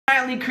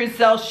apparently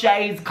Crystal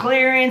shades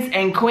Clarence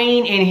and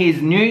Queen in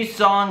his new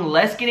song.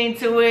 Let's get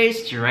into it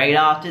straight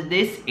after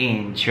this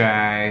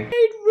intro.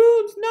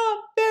 Room's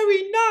not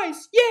very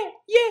nice. Yeah.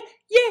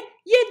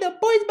 The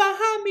boys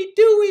behind me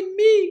doing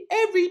me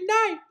every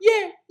night.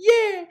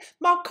 Yeah.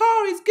 My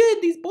car is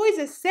good. These boys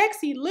are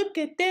sexy. Look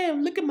at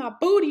them. Look at my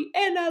booty.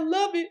 And I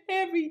love it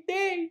every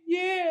day.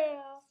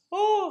 Yeah.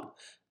 Oh,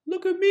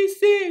 look at me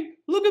sing.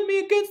 Look at me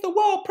against the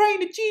wall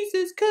praying to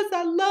Jesus because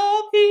I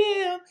love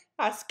him.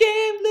 I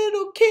scam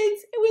little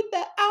kids with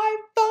the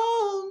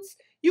iPhones.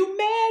 You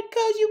mad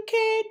because you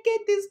can't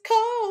get this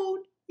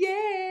code?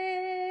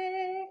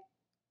 Yeah.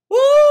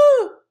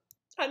 Woo!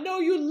 I know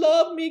you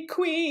love me,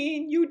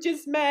 Queen. You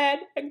just mad.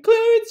 And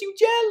Clarence, you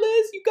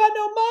jealous. You got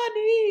no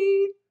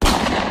money.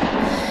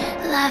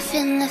 Life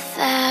in the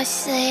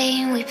fast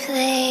lane, we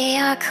play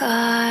our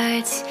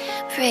cards,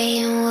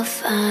 praying we'll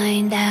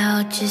find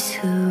out just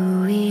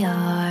who we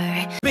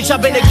are. Bitch,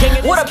 I've been the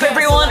king. What up,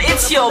 everyone?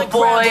 It's your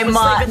boy,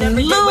 Martin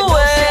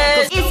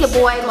Lewis. It's your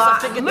boy,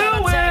 Martin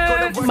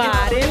Lewis.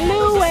 Martin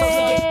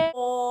Lewis.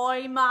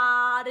 Boy,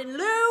 Martin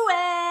Lewis.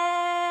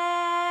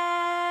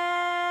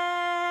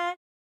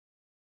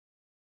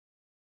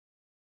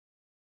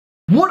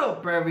 What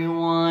up,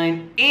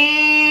 everyone?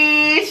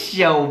 It's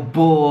your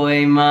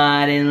boy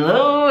Martin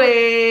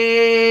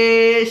Lewis.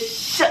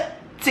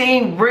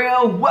 Team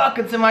Real,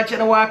 welcome to my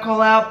channel where I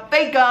call out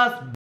fake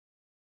ass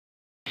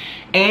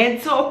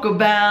and talk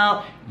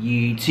about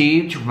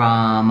YouTube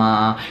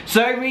drama.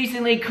 So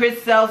recently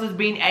Crystal has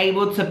been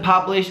able to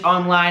publish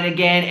online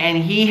again, and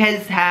he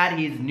has had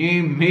his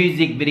new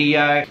music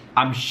video.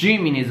 I'm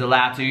assuming he's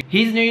allowed to.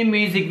 His new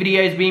music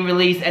video has been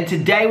released, and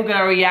today we're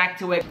gonna react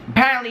to it.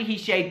 Apparently he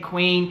shaded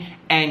Queen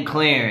and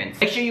Clarence.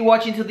 Make sure you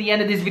watch until the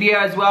end of this video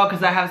as well,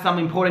 because I have some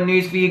important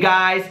news for you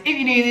guys. If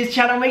you're new to this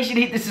channel, make sure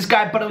to hit the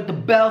subscribe button with the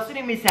bell so you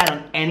don't miss out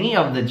on any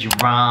of the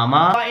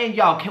drama. And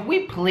y'all, can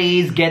we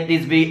please get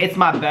this video? It's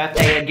my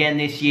birthday again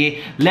this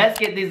year. Let's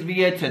get this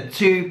video to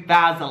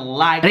 2,000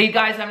 likes. And if you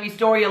guys have any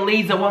story or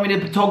leads that want me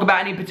to talk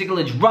about any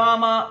particular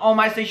drama, all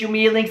my social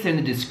media links are in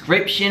the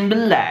description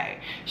below.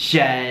 So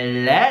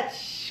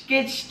let's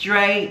get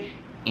straight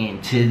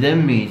into the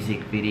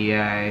music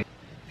video.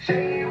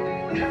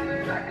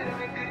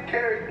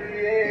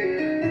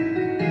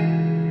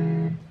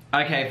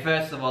 Okay,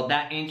 first of all,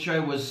 that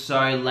intro was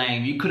so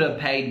lame. You could have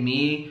paid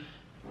me,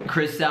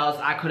 Crystal's,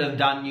 I could have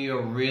done you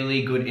a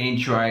really good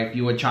intro if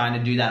you were trying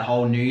to do that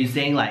whole news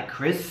thing, like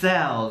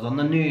Crystal's on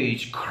the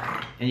news,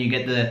 and you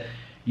get the,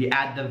 you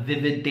add the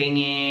vivid thing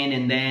in,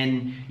 and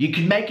then you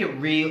could make it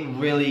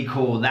really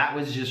cool. That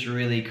was just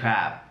really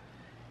crap.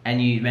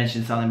 And you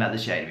mentioned something about the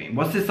Shade Room.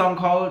 What's this song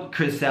called?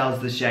 Crystal's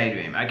The Shade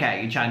Room.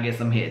 Okay, you're trying to get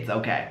some hits,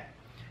 okay.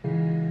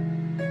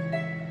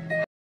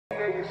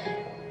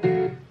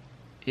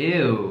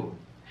 Ew.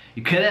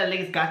 You could have at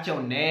least got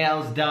your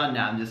nails done. No,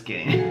 I'm just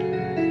kidding.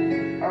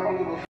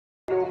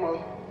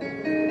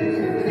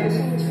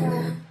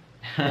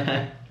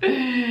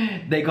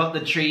 They got the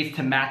trees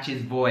to match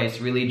his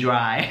voice, really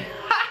dry.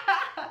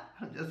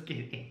 I'm just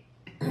kidding.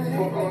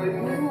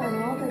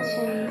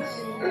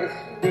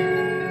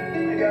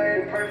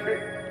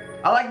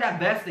 I like that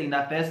vest thing.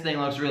 That vest thing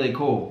looks really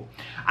cool.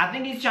 I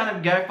think he's trying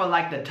to go for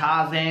like the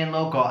Tarzan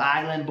look or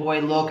Island Boy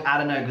look. I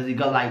don't know, because he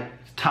got like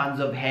tons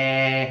of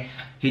hair.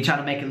 He's trying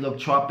to make it look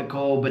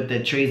tropical, but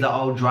the trees are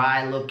all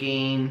dry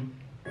looking.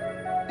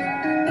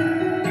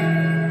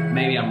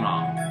 Maybe I'm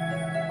wrong.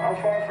 I'm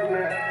far from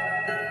that.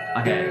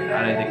 Okay,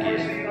 I don't think he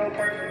is.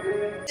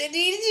 Did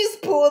he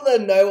just pull the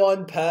no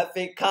one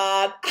perfect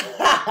card?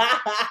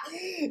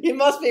 You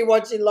must be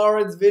watching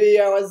Lauren's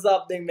video or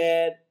something,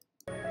 man.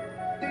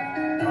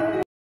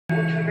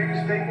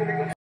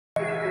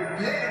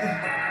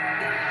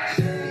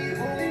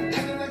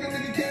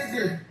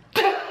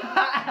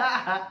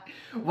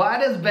 Why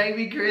does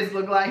baby Chris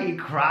look like he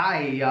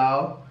crying,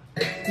 y'all?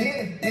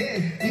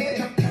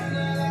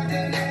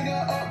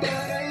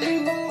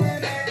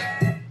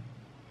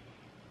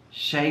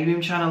 Shade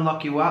Room trying to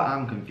lock you up?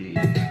 I'm confused.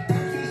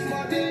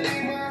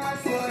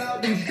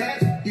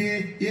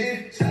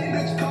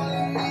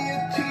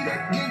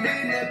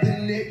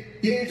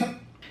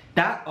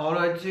 That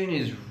auto-tune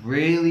is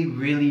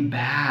really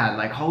bad.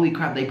 Like, holy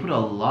crap, they put a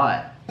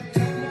lot.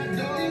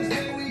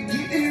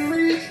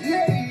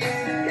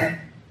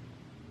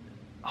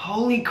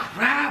 Holy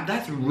crap,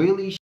 that's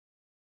really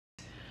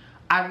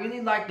I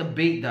really like the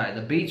beat though.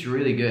 The beat's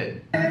really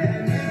good.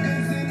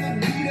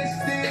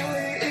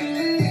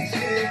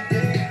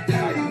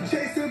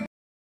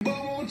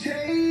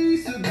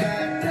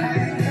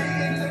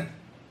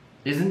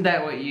 Isn't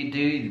that what you do?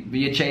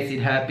 You're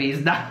chasing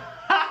herpes? No.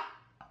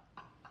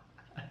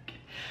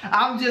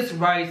 I'm just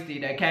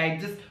roasting, okay?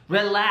 Just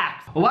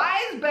relax. Why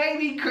is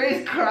baby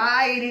Chris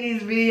crying in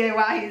his video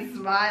while he's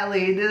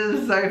smiling? This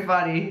is so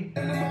funny.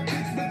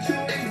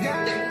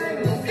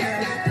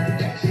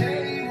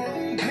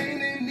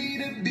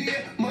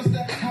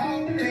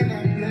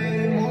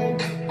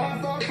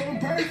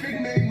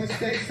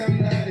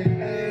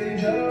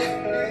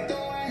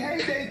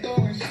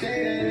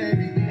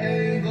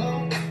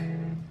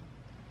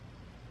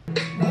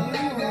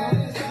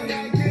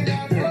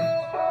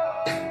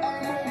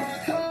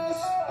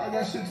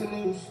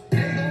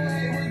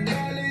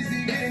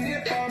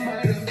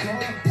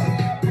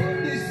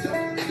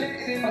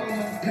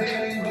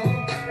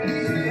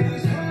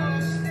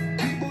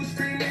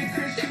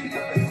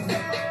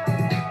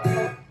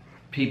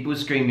 People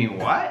screaming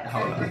what?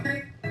 Hold on.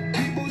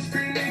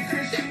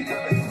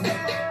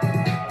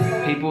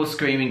 People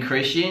screaming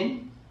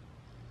Christian?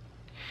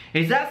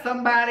 Is that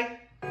somebody?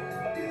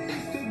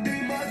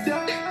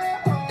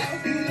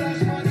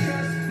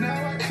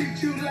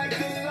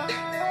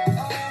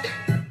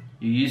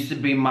 You used to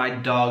be my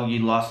dog, you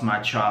lost my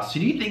trust. Who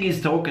do you think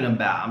he's talking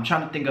about? I'm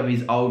trying to think of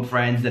his old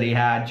friends that he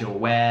had.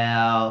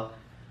 Joel.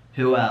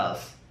 Who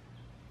else?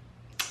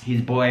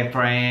 His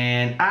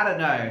boyfriend. I don't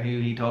know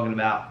who he's talking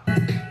about.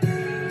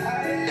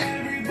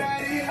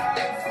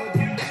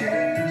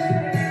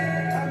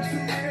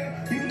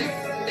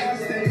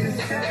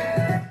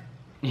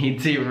 You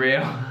too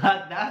real?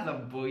 That's a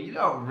bull. You're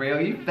not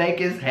real. You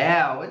fake as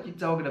hell. What you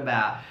talking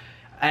about?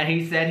 And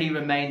he said he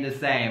remained the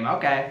same.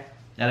 Okay.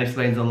 That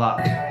explains a lot.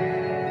 You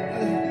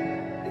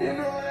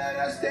know that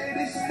I stay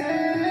the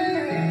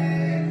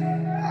same.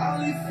 I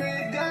only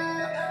fear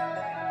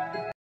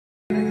God.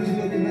 Niggas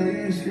looking at me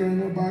and scaring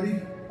nobody.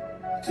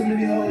 Too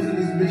many hoes in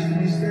this bitch to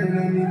be staring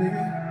at me,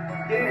 nigga.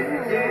 I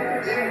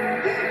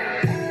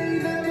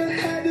ain't never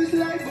had this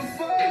life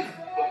before.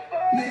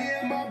 Me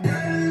and my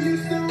brother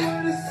used to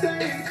run the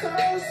same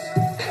clothes.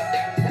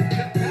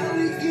 Now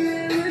we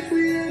getting rich,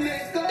 we in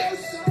that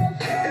ghost.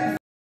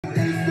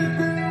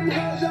 Instagram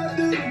hoes, I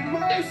do the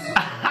most.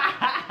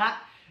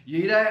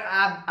 You know,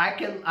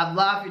 I'm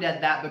laughing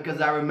at that because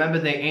I remember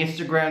the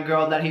Instagram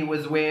girl that he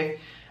was with,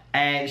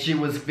 and she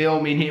was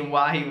filming him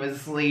while he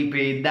was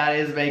sleeping. That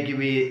is making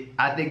me,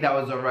 I think that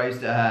was a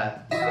roast to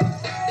her.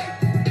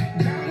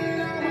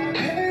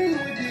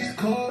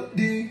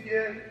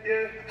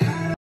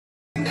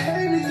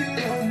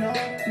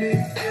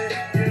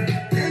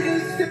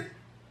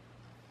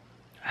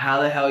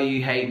 How the hell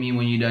you hate me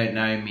when you don't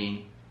know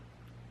me?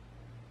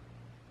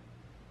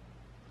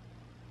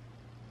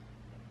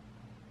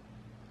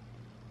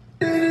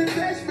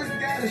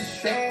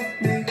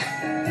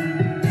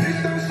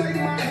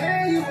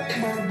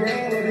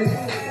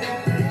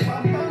 My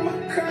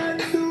mama cried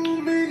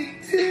too many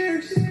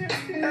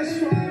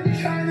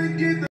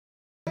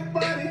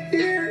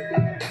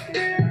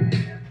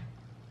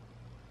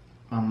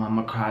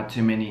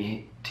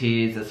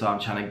tears, that's why I'm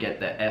trying to get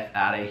the F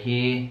out of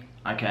here.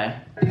 Okay.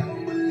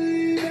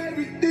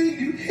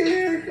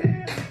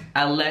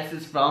 Unless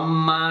it's from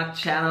my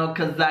channel,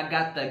 cause I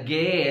got the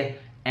gear.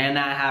 And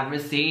I have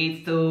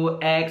receipts to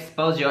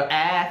expose your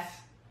ass.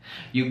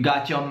 You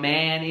got your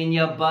man in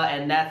your butt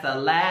and that's a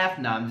laugh.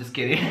 No, I'm just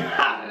kidding.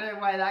 I don't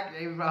know where that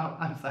came from.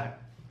 I'm sorry.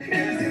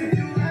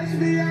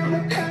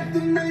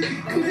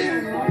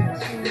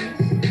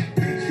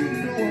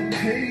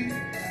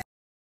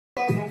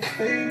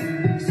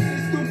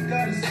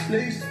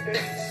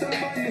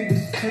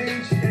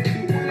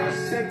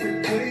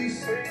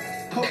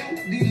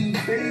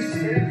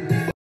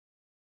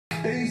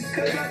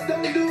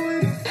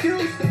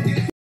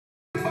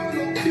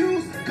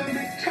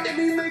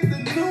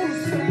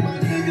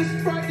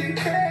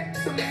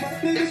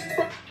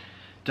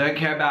 Don't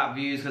care about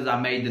views because I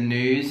made the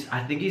news.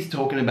 I think he's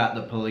talking about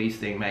the police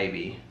thing,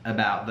 maybe.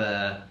 About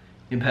the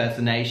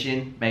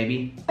impersonation,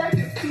 maybe.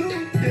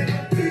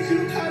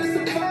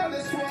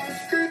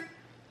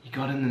 He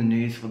got in the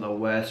news for the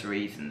worst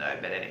reason though,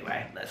 but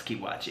anyway, let's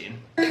keep watching.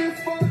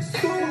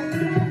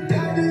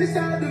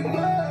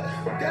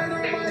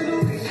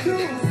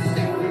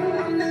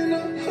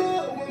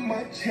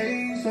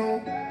 Chains on,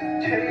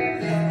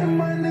 and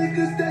my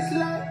niggas that's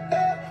locked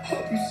up,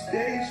 hope you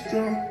stay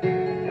strong.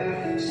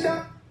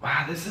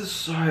 Wow, this is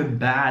so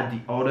bad, the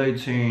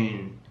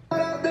auto-tune.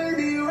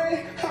 Baby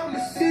Ray, I'ma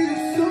see you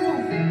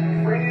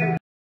soon.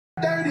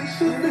 30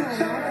 shoes, bitch,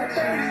 I'm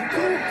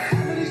 32.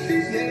 I'm in the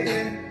streets, yeah,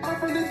 yeah. I'm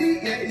from the deep,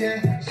 yeah,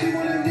 yeah. She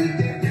wanna meet,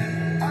 yeah,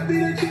 yeah. I be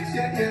the chicks,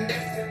 yeah, yeah.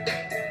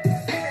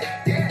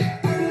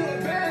 I do a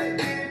bad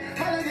thing,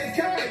 how do they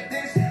count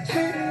this?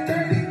 Spend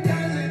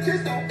 30,000,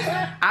 just don't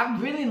clap. I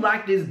really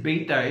like this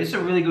beat though. It's a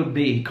really good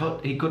beat. He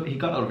got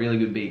a really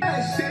good beat.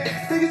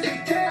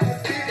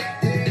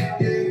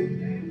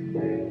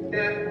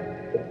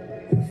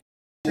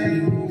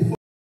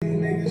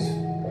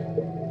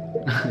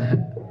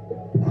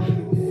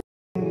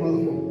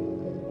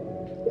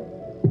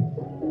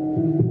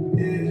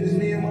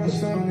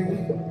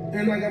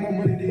 And I got more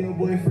money than your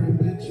boyfriend,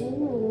 bitch.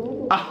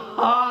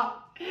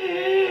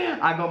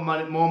 I got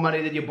more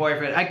money than your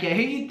boyfriend. Okay,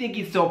 who do you think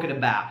he's talking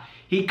about?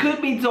 He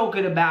could be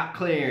talking about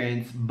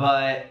Clarence,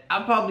 but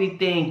I probably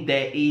think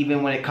that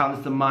even when it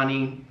comes to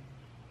money,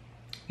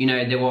 you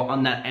know, they were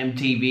on that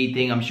MTV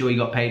thing. I'm sure he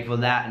got paid for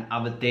that and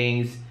other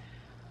things.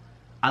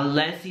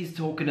 Unless he's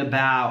talking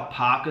about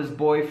Parker's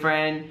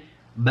boyfriend,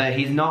 but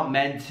he's not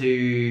meant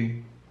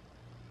to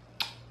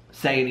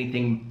say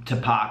anything to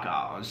Parker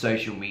on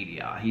social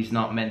media. He's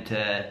not meant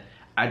to,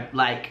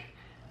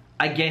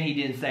 again, he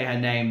didn't say her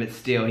name, but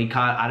still, he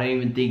can't, I don't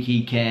even think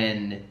he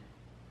can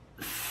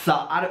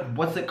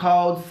what's it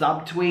called?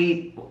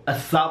 Subtweet? A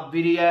sub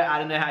video? I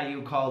don't know how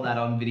you call that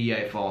on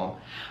video form.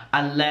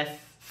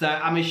 So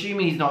I'm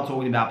assuming he's not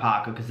talking about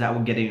Parker because that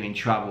will get him in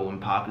trouble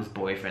and Parker's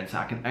boyfriend. So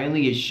I can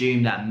only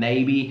assume that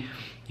maybe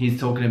he's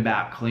talking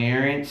about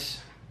Clarence.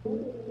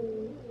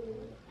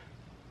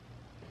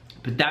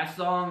 But that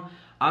song,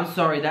 I'm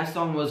sorry, that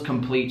song was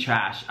complete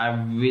trash. I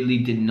really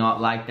did not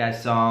like that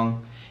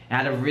song. It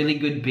had a really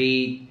good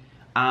beat.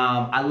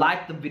 I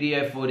liked the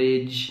video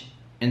footage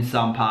in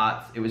some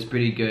parts. It was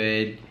pretty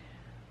good.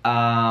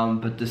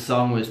 But the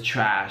song was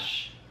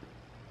trash.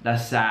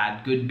 That's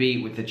sad. Good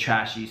beat with a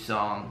trashy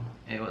song.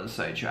 It was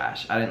so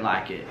trash. I didn't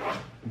like it.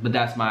 But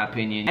that's my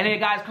opinion. Anyway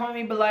guys, comment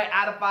me below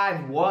out of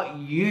 5 what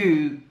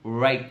you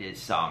rate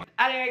this song.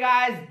 Anyway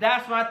guys,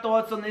 that's my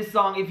thoughts on this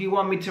song. If you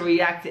want me to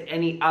react to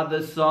any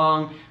other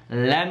song,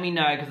 let me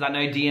know, because I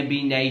know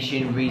DMB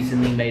Nation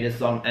recently made a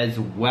song as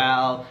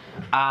well.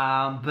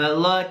 But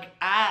look,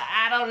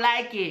 I don't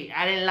like it.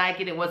 I didn't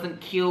like it. It wasn't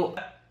cute.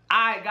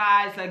 Alright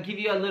guys, so I'll give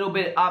you a little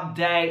bit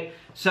update.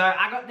 So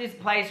I got this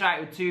place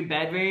right with 2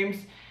 bedrooms.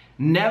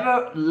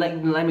 Never,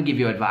 let me give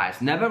you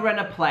advice. Never rent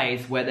a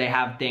place where they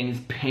have things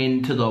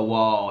pinned to the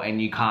wall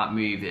and you can't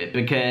move it,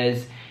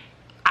 because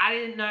I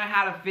didn't know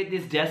how to fit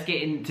this desk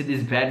into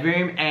this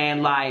bedroom,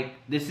 and like,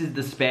 this is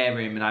the spare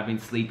room and I've been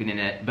sleeping in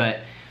it, but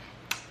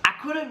I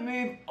couldn't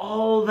move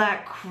all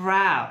that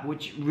crap,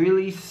 which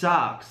really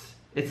sucks.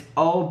 It's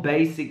all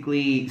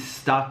basically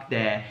stuck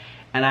there,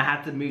 and I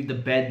had to move the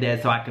bed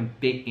there so I can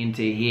fit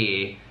into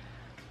here.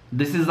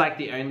 This is like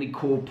the only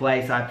cool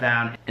place I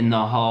found in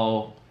the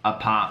whole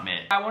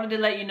apartment. I wanted to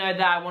let you know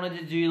that I wanted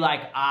to do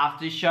like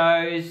after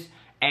shows,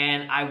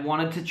 and I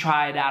wanted to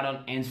try it out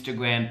on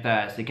Instagram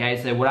first,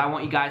 okay? So what I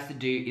want you guys to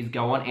do is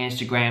go on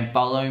Instagram,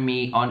 follow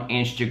me on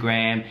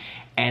Instagram,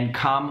 and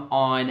come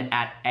on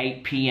at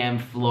 8 p.m.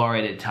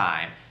 Florida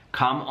time.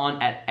 Come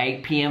on at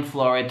 8 p.m.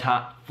 Florida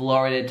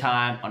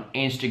time on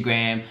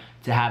Instagram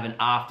to have an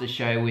after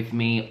show with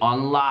me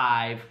on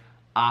live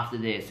after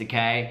this,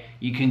 okay?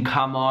 You can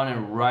come on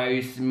and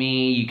roast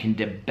me, you can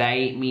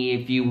debate me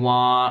if you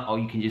want, or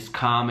you can just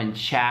come and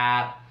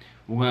chat.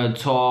 We're gonna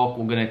talk,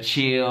 we're gonna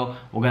chill,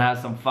 we're gonna have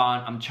some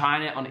fun. I'm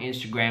trying it on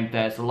Instagram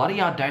first. A lot of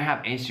y'all don't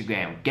have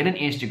Instagram. Get an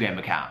Instagram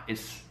account.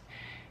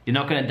 You're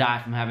not gonna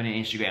die from having an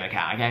Instagram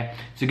account, okay?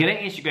 So get an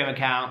Instagram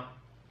account,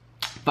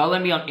 follow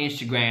me on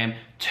Instagram,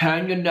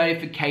 turn your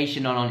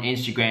notification on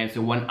Instagram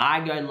so when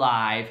I go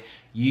live,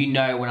 you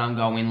know when I'm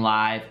going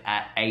live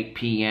at 8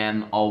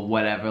 p.m. or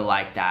whatever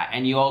like that.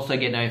 And you also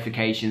get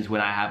notifications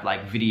when I have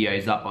like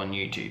videos up on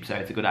YouTube. So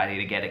it's a good idea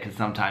to get it, because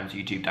sometimes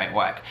YouTube don't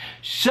work.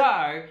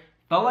 So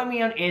follow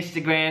me on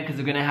Instagram, because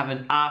we're gonna have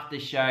an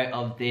after show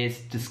of this,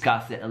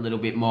 discuss it a little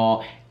bit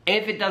more.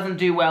 If it doesn't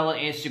do well on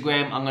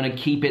Instagram, I'm gonna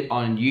keep it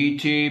on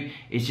YouTube.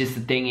 It's just the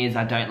thing is,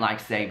 I don't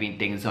like saving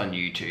things on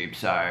YouTube.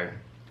 So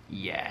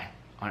yeah,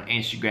 on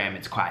Instagram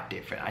it's quite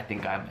different. I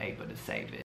think I'm able to save it.